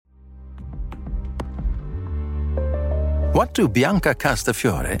What do Bianca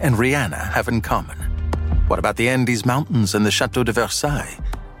Castafiore and Rihanna have in common? What about the Andes Mountains and the Chateau de Versailles?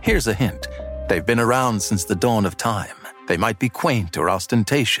 Here's a hint. They've been around since the dawn of time. They might be quaint or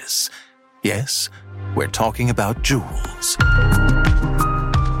ostentatious. Yes, we're talking about jewels.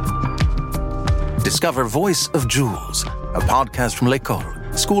 Discover Voice of Jewels, a podcast from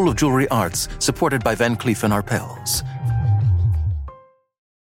L'École, School of Jewelry Arts, supported by Van Cleef & Arpels.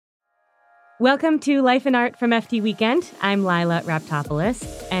 Welcome to Life and Art from FT Weekend. I'm Lila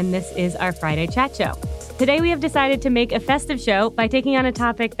Raptopoulos, and this is our Friday chat show. Today we have decided to make a festive show by taking on a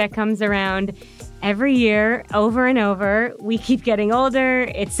topic that comes around every year, over and over. We keep getting older,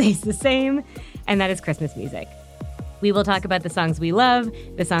 it stays the same, and that is Christmas music. We will talk about the songs we love,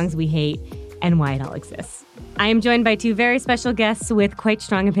 the songs we hate, and why it all exists. I am joined by two very special guests with quite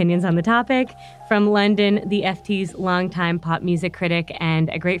strong opinions on the topic. From London, the FT's longtime pop music critic and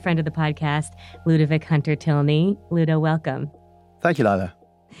a great friend of the podcast, Ludovic Hunter-Tilney. Ludo, welcome. Thank you, Lila.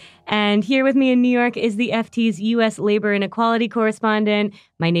 And here with me in New York is the FT's U.S. labor and equality correspondent,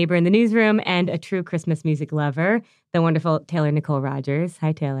 my neighbor in the newsroom, and a true Christmas music lover, the wonderful Taylor Nicole Rogers.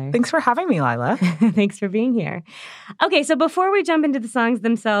 Hi, Taylor. Thanks for having me, Lila. Thanks for being here. Okay, so before we jump into the songs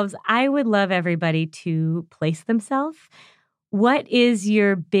themselves, I would love everybody to place themselves. What is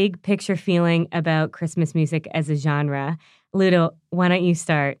your big picture feeling about Christmas music as a genre? Ludo, why don't you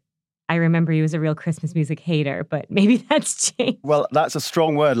start? I remember you as a real Christmas music hater, but maybe that's changed. Well, that's a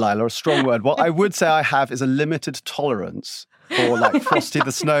strong word, Lila, a strong word. What I would say I have is a limited tolerance for like Frosty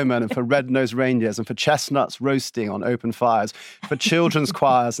the Snowman and for red-nosed reindeers and for chestnuts roasting on open fires, for children's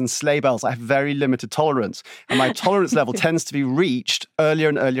choirs and sleigh bells. I have very limited tolerance. And my tolerance level tends to be reached earlier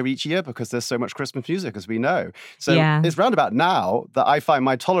and earlier each year because there's so much Christmas music, as we know. So It's round about now that I find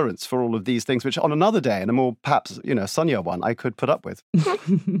my tolerance for all of these things, which on another day, and a more perhaps, sunnier one, I could put up with.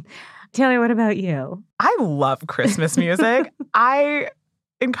 Taylor, what about you? I love Christmas music.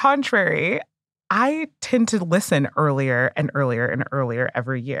 In contrary, I tend to listen earlier and earlier and earlier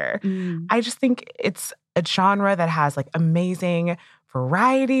every year. I just think it's a genre that has like amazing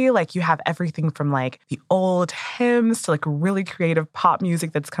variety. Like you have everything from like the old hymns to like really creative pop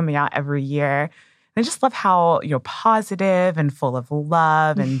music that's coming out every year. And I just love how, positive and full of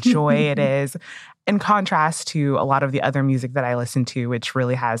love and joy it is. In contrast to a lot of the other music that I listen to, which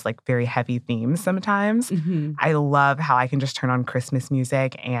really has like very heavy themes sometimes. I love how I can just turn on Christmas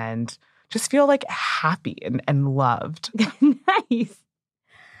music and just feel like happy and loved. Nice.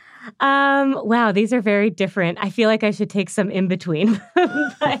 Wow, these are very different. I feel like I should take some in between.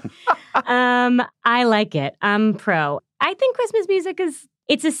 But I like it. I'm pro. I think Christmas music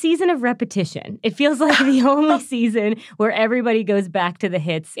it's a season of repetition. It feels like the only season where everybody goes back to the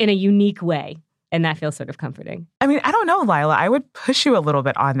hits in a unique way. And that feels sort of comforting. I mean, I don't know, Lila. I would push you a little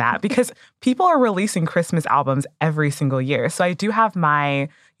bit on that because people are releasing Christmas albums every single year. So I do have my,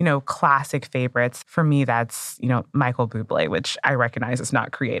 classic favorites. For me, that's, Michael Bublé, which I recognize is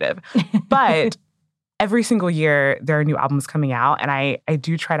not creative. But every single year, there are new albums coming out. And I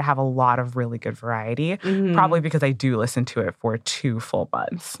do try to have a lot of really good variety, probably because I do listen to it for 2 full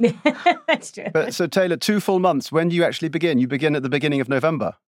months. That's true. But so, Taylor, 2 full months. When do you actually begin? You begin at the beginning of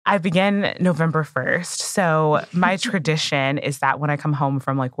November. I begin November 1st. So my tradition is that when I come home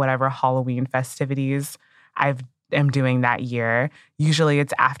from like whatever Halloween festivities I am doing that year, usually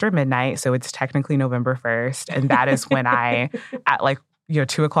it's after midnight. So it's technically November 1st. And that is when I, at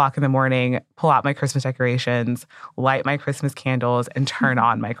 2 o'clock in the morning, pull out my Christmas decorations, light my Christmas candles, and turn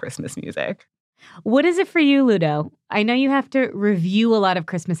on my Christmas music. What is it for you, Ludo? I know you have to review a lot of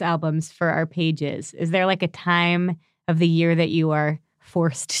Christmas albums for our pages. Is there like a time of the year that you are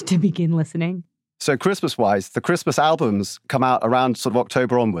forced to begin listening? So Christmas-wise, the Christmas albums come out around sort of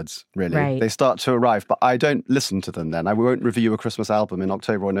October onwards, really. Right. They start to arrive, but I don't listen to them then. I won't review a Christmas album in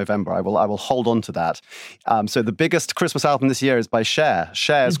October or November. I will hold on to that. So the biggest Christmas album this year is by Cher,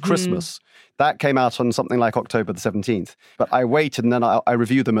 Cher's Christmas. That came out on something like October the 17th. But I waited and then I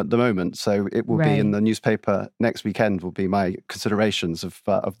review them at the moment. So it will be in the newspaper next weekend will be my considerations of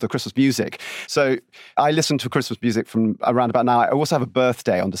the Christmas music. So I listen to Christmas music from around about now. I also have a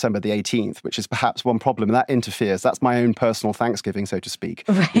birthday on December the 18th, which is perhaps one problem. And that interferes. That's my own personal Thanksgiving, so to speak.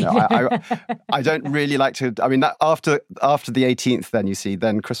 Right. I don't really like to, that after the 18th,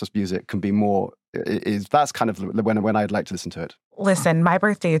 then Christmas music can be more, that's kind of when I'd like to listen to it. Listen, my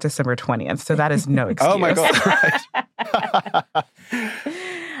birthday is December 20th, so that is no excuse. Oh my God, right.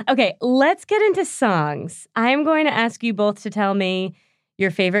 Okay, let's get into songs. I'm going to ask you both to tell me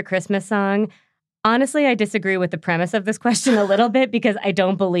your favorite Christmas song. Honestly, I disagree with the premise of this question a little bit because I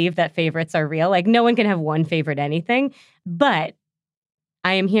don't believe that favorites are real. Like, no one can have one favorite anything, but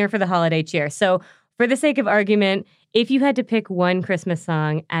I am here for the holiday cheer. So for the sake of argument, If you had to pick one Christmas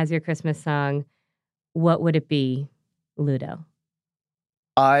song as your Christmas song, what would it be, Ludo?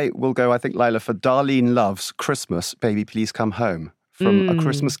 I will go, I think, Lila, for Darlene Love's Christmas, Baby Please Come Home. From A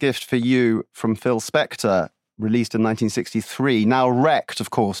Christmas Gift for You from Phil Spector, released in 1963. Now wrecked, of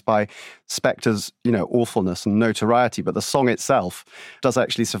course, by Spector's, awfulness and notoriety. But the song itself does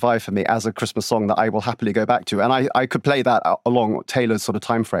actually survive for me as a Christmas song that I will happily go back to. And I could play that along Taylor's sort of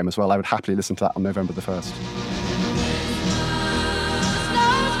time frame as well. I would happily listen to that on November the 1st.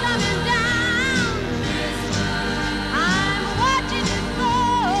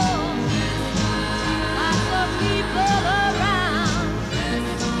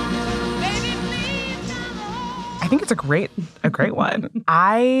 I think it's a great one.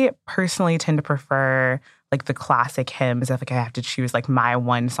 I personally tend to prefer like the classic hymns if like I have to choose like my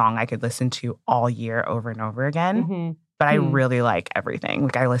one song I could listen to all year over and over again. Mm-hmm. But I really like everything.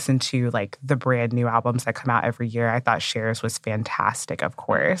 Like I listen to like the brand new albums that come out every year. I thought Cher's was fantastic, of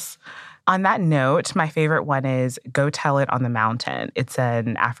course. On that note, my favorite one is Go Tell It on the Mountain. It's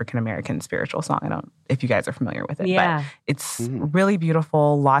an African-American spiritual song. I don't know if you guys are familiar with it. Yeah. But it's really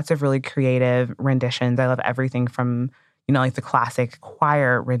beautiful, lots of really creative renditions. I love everything from, like the classic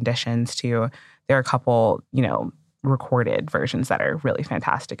choir renditions to there are a couple, recorded versions that are really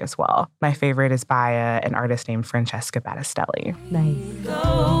fantastic as well. My favorite is by an artist named Francesca Battistelli. Nice.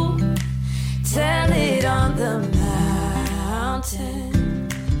 Go tell it on the mountain.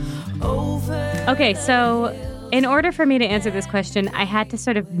 Okay, so in order for me to answer this question, I had to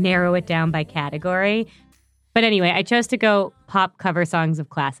sort of narrow it down by category. But anyway, I chose to go pop cover songs of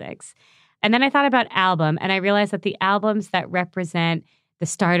classics. And then I thought about album, and I realized that the albums that represent the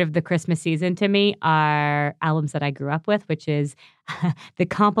start of the Christmas season to me are albums that I grew up with, which is the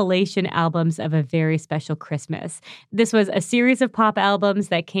compilation albums of A Very Special Christmas. This was a series of pop albums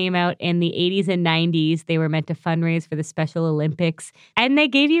that came out in the 80s and 90s. They were meant to fundraise for the Special Olympics, and they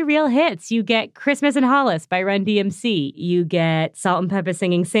gave you real hits. You get Christmas in Hollis by Run DMC. You get Salt and Pepper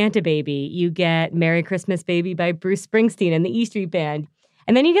singing Santa Baby. You get Merry Christmas Baby by Bruce Springsteen and the E Street Band.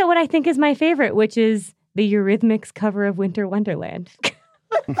 And then you get what I think is my favorite, which is the Eurythmics cover of Winter Wonderland.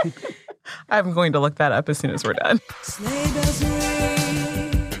 I'm going to look that up as soon as we're done. Sleigh bells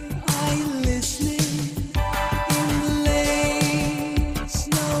ring, are you listening? In the lane,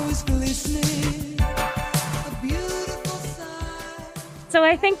 snow is glistening, a beautiful sight. So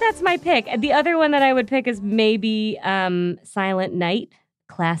I think that's my pick. The other one that I would pick is maybe Silent Night,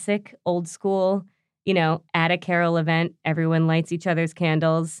 classic, old school, at a carol event, everyone lights each other's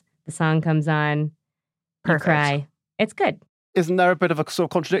candles, the song comes on, you cry. It's good. Isn't there a bit of a sort of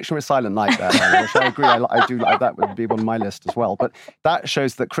contradiction with Silent Night there? Which I agree, I do like that, would be on my list as well. But that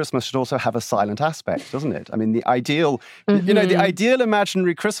shows that Christmas should also have a silent aspect, doesn't it? I mean, the ideal, the ideal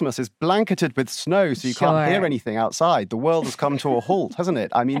imaginary Christmas is blanketed with snow so you can't hear anything outside. The world has come to a halt, hasn't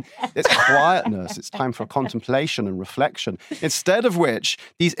it? I mean, it's quietness. It's time for contemplation and reflection. Instead of which,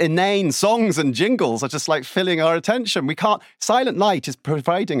 these inane songs and jingles are just like filling our attention. Silent Night is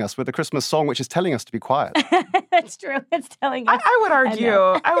providing us with a Christmas song which is telling us to be quiet. That's true. It's telling us. I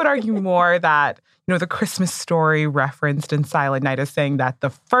would argue more that, the Christmas Story referenced in Silent Night is saying that the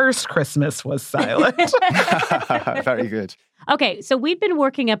first Christmas was silent. Very good. Okay, so we've been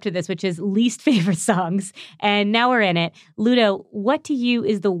working up to this, which is least favorite songs, and now we're in it. Ludo, what to you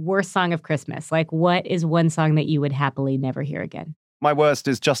is the worst song of Christmas? Like, what is one song that you would happily never hear again? My worst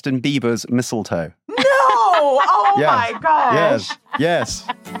is Justin Bieber's Mistletoe. No! Oh my gosh! Yes.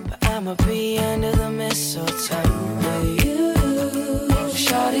 I'ma be under the mistletoe with you,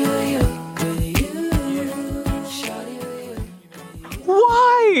 shawty with you, shawty with you.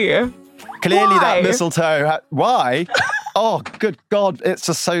 Why? Clearly that mistletoe. Why? Oh, good God. It's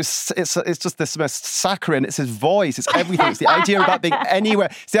just it's just this most saccharine. It's his voice. It's everything. It's the idea about being anywhere.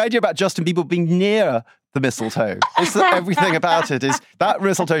 It's the idea about Justin Bieber being near the mistletoe. It's everything about it is that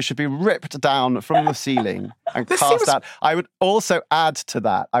mistletoe should be ripped down from the ceiling and cast out. I would also add to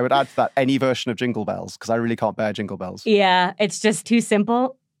that any version of Jingle Bells, because I really can't bear Jingle Bells. Yeah, it's just too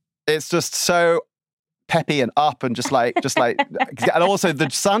simple. It's just so peppy and up and just like, and also the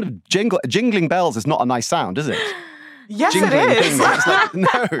sound of jingling bells is not a nice sound, is it? Yes, jingling it is. Thing, it's like,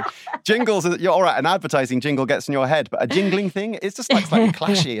 no, jingles, you're all right, an advertising jingle gets in your head, but a jingling thing, it's just like slightly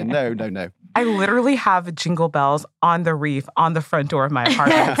clashy and no. I literally have Jingle Bells on the wreath on the front door of my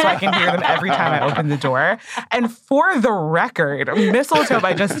apartment so I can hear them every time I open the door. And for the record, Mistletoe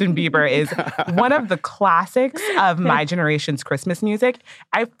by Justin Bieber is one of the classics of my generation's Christmas music.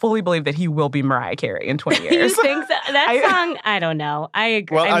 I fully believe that he will be Mariah Carey in 20 years. You think so? That song, I don't know. I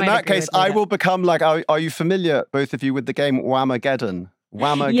agree. Well, in that case, I will become like, are you familiar, both of you, with the game Whamageddon?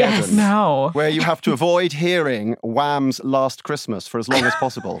 Whamageddon. Yes. No. Where you have to avoid hearing Wham's Last Christmas for as long as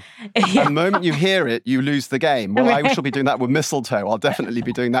possible. And the moment you hear it, you lose the game. Well, I shall be doing that with Mistletoe. I'll definitely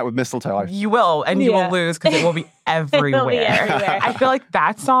be doing that with Mistletoe. You will, and you will lose because it will be everywhere. everywhere. I feel like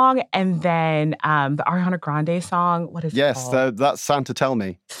that song, and then the Ariana Grande song, what is it called? That's Santa Tell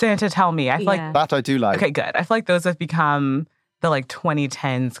Me. Santa Tell Me. I feel like, That I do like. okay, good. I feel like those have become the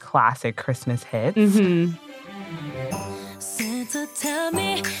 2010s classic Christmas hits. Mm-hmm. Santa, tell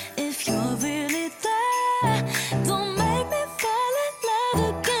me if you're really there. Don't make me fall in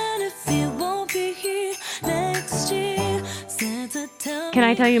love again if you won't be here next year. Santa, tell me. Can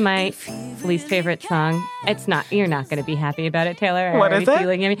I tell you my least favorite song? You're not going to be happy about it, Taylor. What is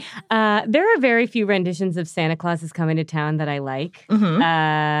it? There are very few renditions of Santa Claus is Coming to Town that I like. Mm-hmm.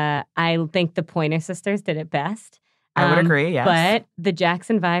 I think the Pointer Sisters did it best. I would agree, yes. But the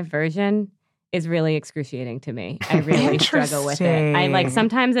Jackson 5 version is really excruciating to me. I really struggle with it. I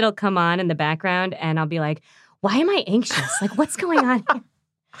sometimes it'll come on in the background and I'll be like, why am I anxious? What's going on here?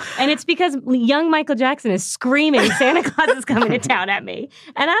 And it's because young Michael Jackson is screaming Santa Claus is coming to town at me.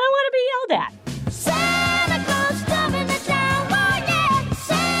 And I don't want to be yelled at. Santa Claus coming to town, oh yeah.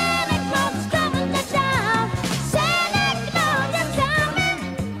 Santa Claus coming to town. Santa Claus is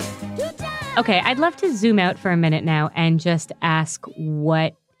coming to town. Okay, I'd love to zoom out for a minute now and just ask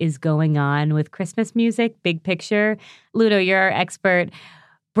what is going on with Christmas music, big picture. Ludo, you're our expert.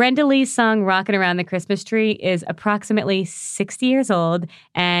 Brenda Lee's song Rockin' Around the Christmas Tree is approximately 60 years old,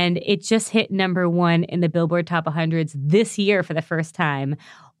 and it just hit #1 in the Billboard Top 100s this year for the first time.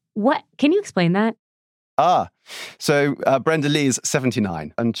 Can you explain that? So Brenda Lee is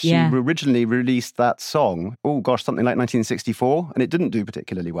 79, and she originally released that song, something like 1964, and it didn't do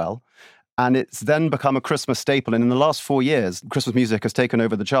particularly well. And it's then become a Christmas staple. And in the last 4 years, Christmas music has taken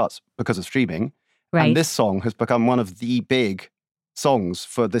over the charts because of streaming. Right. And this song has become one of the big songs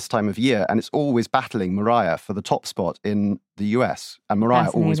for this time of year. And it's always battling Mariah for the top spot in the US. And Mariah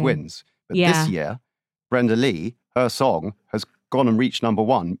always wins. But this year, Brenda Lee, her song has gone and reached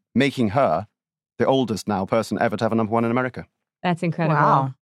 #1, making her the oldest now person ever to have a #1 in America. That's incredible.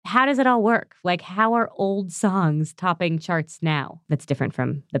 Wow. How does it all work? How are old songs topping charts now that's different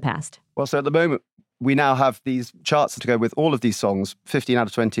from the past? Well, so at the moment, we now have these charts to go with all of these songs, 15 out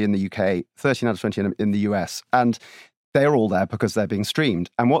of 20 in the UK, 13 out of 20 in the US. And they're all there because they're being streamed.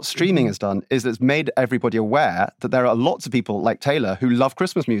 And what streaming has done is it's made everybody aware that there are lots of people like Taylor who love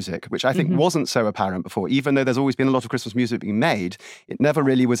Christmas music, which I think wasn't so apparent before. Even though there's always been a lot of Christmas music being made, it never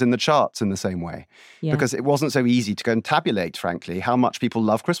really was in the charts in the same way. Because it wasn't so easy to go and tabulate, frankly, how much people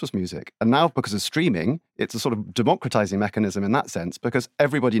love Christmas music. And now, because of streaming, it's a sort of democratizing mechanism in that sense, because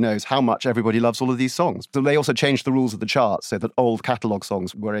everybody knows how much everybody loves all of these songs. So they also changed the rules of the charts so that old catalogue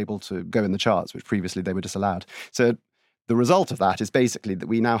songs were able to go in the charts, which previously they were disallowed. So the result of that is basically that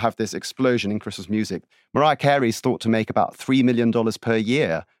we now have this explosion in Christmas music. Mariah Carey's thought to make about $3 million per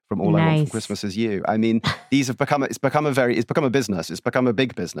year from All I Want for Christmas Is You. I mean, it's become a business. It's become a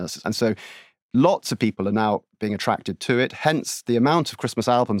big business. And so lots of people are now being attracted to it. Hence, the amount of Christmas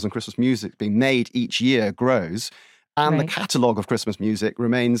albums and Christmas music being made each year grows. And the catalogue of Christmas music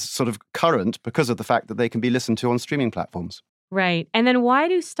remains sort of current because of the fact that they can be listened to on streaming platforms. Right. And then why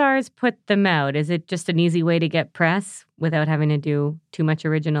do stars put them out? Is it just an easy way to get press without having to do too much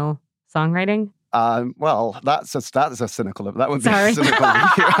original songwriting? Well, that would be cynical.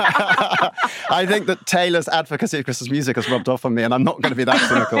 I think that Taylor's advocacy of Christmas music has rubbed off on me, and I'm not going to be that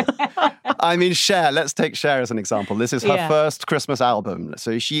cynical. I mean, Cher, let's take Cher as an example. This is her first Christmas album.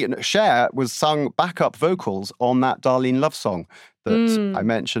 So Cher was sung backup vocals on that Darlene Love song that I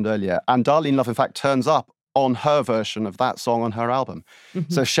mentioned earlier. And Darlene Love, in fact, turns up on her version of that song on her album.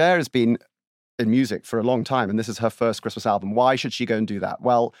 So Cher has been in music for a long time, and this is her first Christmas album. Why should she go and do that?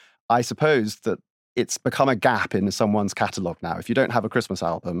 Well, I suppose that it's become a gap in someone's catalogue now. If you don't have a Christmas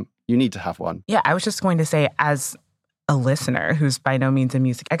album, you need to have one. Yeah, I was just going to say, as a listener who's by no means a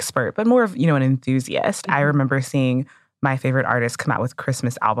music expert, but more of, an enthusiast, I remember seeing my favorite artists come out with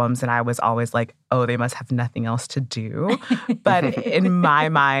Christmas albums, and I was always like, oh, they must have nothing else to do. But in my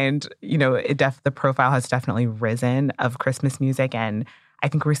mind, the profile has definitely risen of Christmas music, and I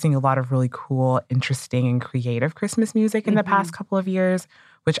think we're seeing a lot of really cool, interesting, and creative Christmas music in the past couple of years,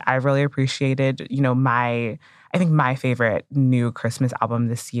 which I really appreciated. I think my favorite new Christmas album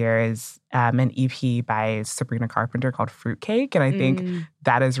this year is an EP by Sabrina Carpenter called Fruitcake. And I think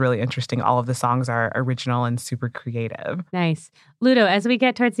that is really interesting. All of the songs are original and super creative. Nice. Ludo, as we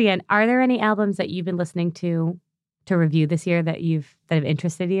get towards the end, are there any albums that you've been listening to review this year that have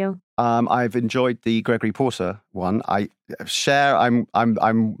interested you? I've enjoyed the Gregory Porter one. Cher,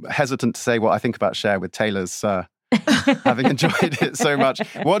 I'm hesitant to say what I think about Cher with Taylor's having enjoyed it so much.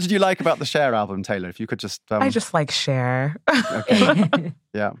 What did you like about the Cher album, Taylor? If you could just... I just like Cher. Okay.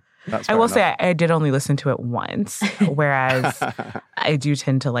 Yeah. That's I will enough. say I did only listen to it once, whereas I do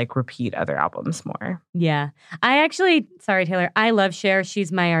tend to like repeat other albums more. Yeah. Sorry, Taylor, I love Cher.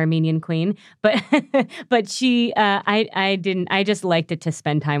 She's my Armenian queen, but she, I just liked it to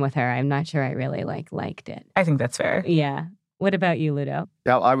spend time with her. I'm not sure I really liked it. I think that's fair. Yeah. What about you, Ludo?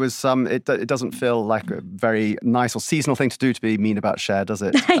 Yeah, I was. It doesn't feel like a very nice or seasonal thing to do to be mean about Cher, does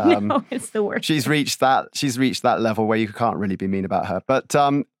it? I know, it's the worst. She's reached that level where you can't really be mean about her. But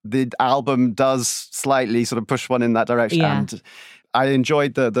the album does slightly sort of push one in that direction. Yeah. And I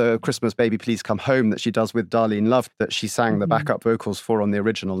enjoyed the Christmas Baby Please Come Home that she does with Darlene Love, that she sang the backup vocals for on the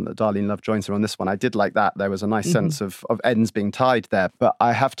original, and that Darlene Love joins her on this one. I did like that. There was a nice sense of ends being tied there. But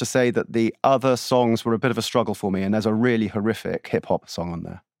I have to say that the other songs were a bit of a struggle for me, and there's a really horrific hip-hop song on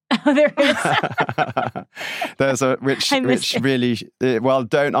there. Oh, there is. There's a which really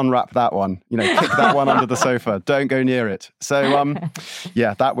don't unwrap that one. Kick that one under the sofa. Don't go near it. So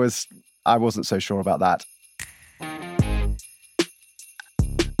yeah, I wasn't so sure about that.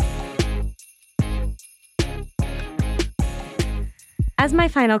 As my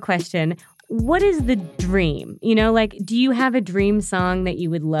final question, what is the dream? Do you have a dream song that you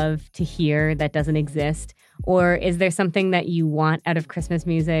would love to hear that doesn't exist? Or is there something that you want out of Christmas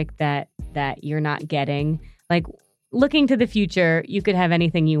music that you're not getting? Like, looking to the future, you could have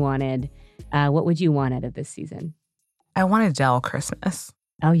anything you wanted. What would you want out of this season? I want Adele Christmas.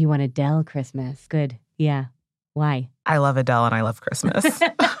 Oh, you want Adele Christmas. Good. Yeah. Why? I love Adele and I love Christmas.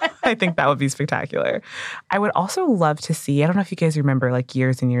 I think that would be spectacular. I would also love to see, I don't know if you guys remember, like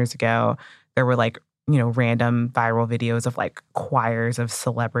years and years ago, there were random viral videos of choirs of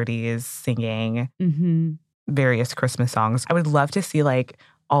celebrities singing various Christmas songs. I would love to see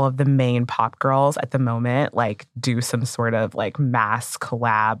all of the main pop girls at the moment do some sort of mass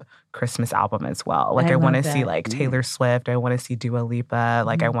collab Christmas album as well. I want to see Taylor Swift. I want to see Dua Lipa.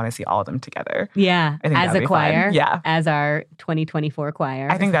 I want to see all of them together. Yeah. I think as a choir. Fun. Yeah. As our 2024 choir.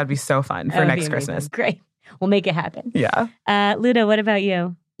 I think that would be so fun for next Christmas. Great. We'll make it happen. Yeah. Ludo, what about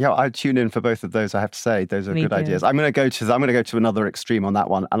you? Yeah, I'd tune in for both of those, I have to say. Those are good ideas. I'm going to go to another extreme on that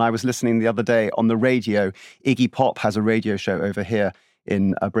one. And I was listening the other day on the radio. Iggy Pop has a radio show over here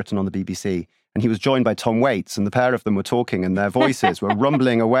in Britain on the BBC. And he was joined by Tom Waits, and the pair of them were talking, and their voices were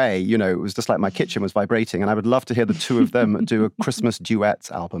rumbling away. It was just like my kitchen was vibrating. And I would love to hear the two of them do a Christmas duets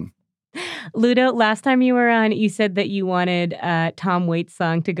album. Ludo, last time you were on, you said that you wanted Tom Waits'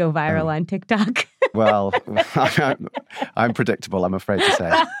 song to go viral on TikTok. Well, I'm predictable, I'm afraid to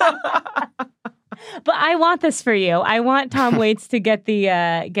say. But I want this for you. I want Tom Waits to get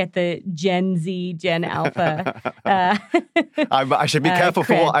the Gen Z, Gen Alpha. I should be careful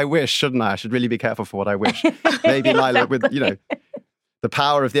for what I wish, shouldn't I? I should really be careful for what I wish. Maybe Lila, with the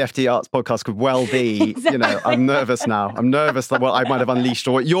power of the FT Arts podcast could well be. Exactly. I'm nervous now. I'm nervous that what I might have unleashed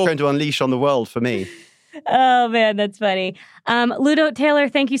or what you're going to unleash on the world for me. Oh man, that's funny. Ludo, Taylor,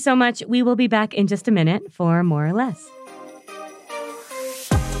 thank you so much. We will be back in just a minute for More or Less.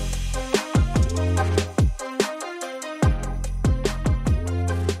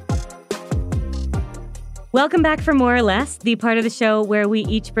 Welcome back for More or Less, the part of the show where we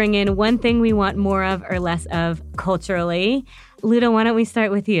each bring in one thing we want more of or less of culturally. Ludo, why don't we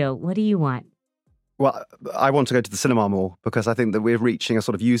start with you? What do you want? Well, I want to go to the cinema more because I think that we're reaching a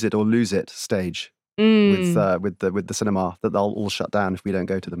sort of use it or lose it stage with the cinema, that they'll all shut down if we don't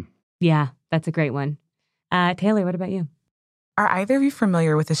go to them. Yeah, that's a great one. Taylor, what about you? Are either of you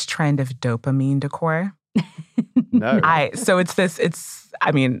familiar with this trend of dopamine decor? No. I'm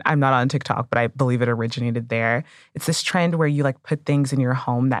not on TikTok, but I believe it originated there. It's this trend where you put things in your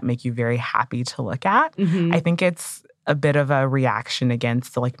home that make you very happy to look at. Mm-hmm. I think it's a bit of a reaction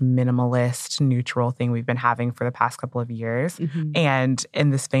against the minimalist, neutral thing we've been having for the past couple of years. Mm-hmm. And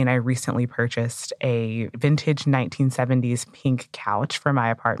in this vein, I recently purchased a vintage 1970s pink couch for my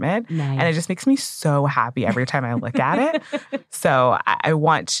apartment. Nice. And it just makes me so happy every time I look at it. So I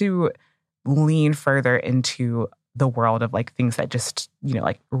want to lean further into the world of things that just,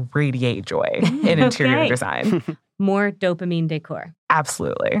 radiate joy in interior design. More dopamine decor.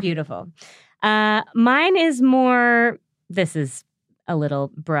 Absolutely. Beautiful. Mine is more, this is a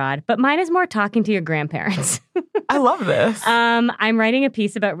little broad, but mine is more talking to your grandparents. I love this. I'm writing a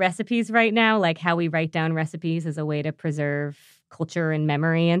piece about recipes right now, how we write down recipes as a way to preserve culture and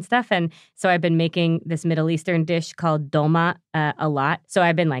memory and stuff. And so I've been making this Middle Eastern dish called dolma a lot. So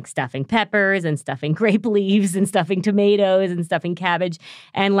I've been like stuffing peppers and stuffing grape leaves and stuffing tomatoes and stuffing cabbage.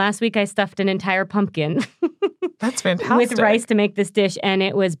 And last week I stuffed an entire pumpkin. That's fantastic. With rice to make this dish, and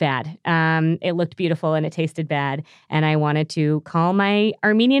it was bad. It looked beautiful and it tasted bad. And I wanted to call my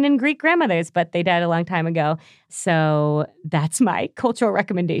Armenian and Greek grandmothers, but they died a long time ago. So that's my cultural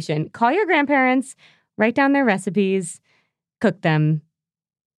recommendation. Call your grandparents, write down their recipes, cook them,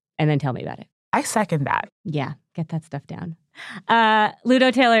 and then tell me about it. I second that. Yeah, get that stuff down. Ludo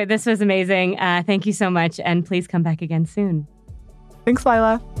Taylor, this was amazing. Thank you so much, and please come back again soon. Thanks,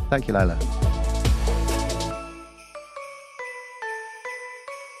 Lila. Thank you, Lila.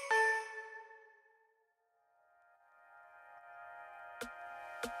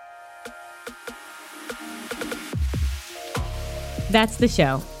 That's the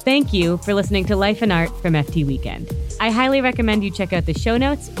show. Thank you for listening to Life and Art from FT Weekend. I highly recommend you check out the show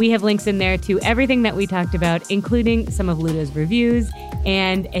notes. We have links in there to everything that we talked about, including some of Ludo's reviews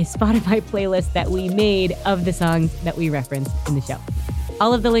and a Spotify playlist that we made of the songs that we referenced in the show.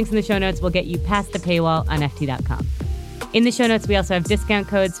 All of the links in the show notes will get you past the paywall on FT.com. In the show notes, we also have discount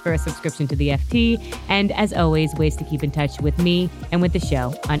codes for a subscription to the FT, and as always, ways to keep in touch with me and with the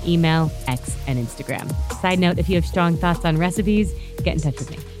show on email, X, and Instagram. Side note, if you have strong thoughts on recipes, get in touch with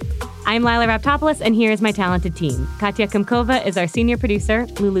me. I'm Lila Raptopoulos, and here is my talented team. Katya Kumkova is our senior producer.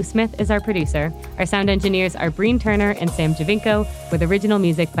 Lulu Smith is our producer. Our sound engineers are Breen Turner and Sam Javinko, with original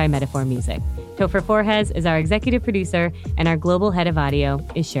music by Metaphor Music. Topher Forhez is our executive producer, and our global head of audio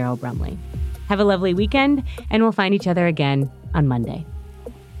is Cheryl Brumley. Have a lovely weekend, and we'll find each other again on Monday.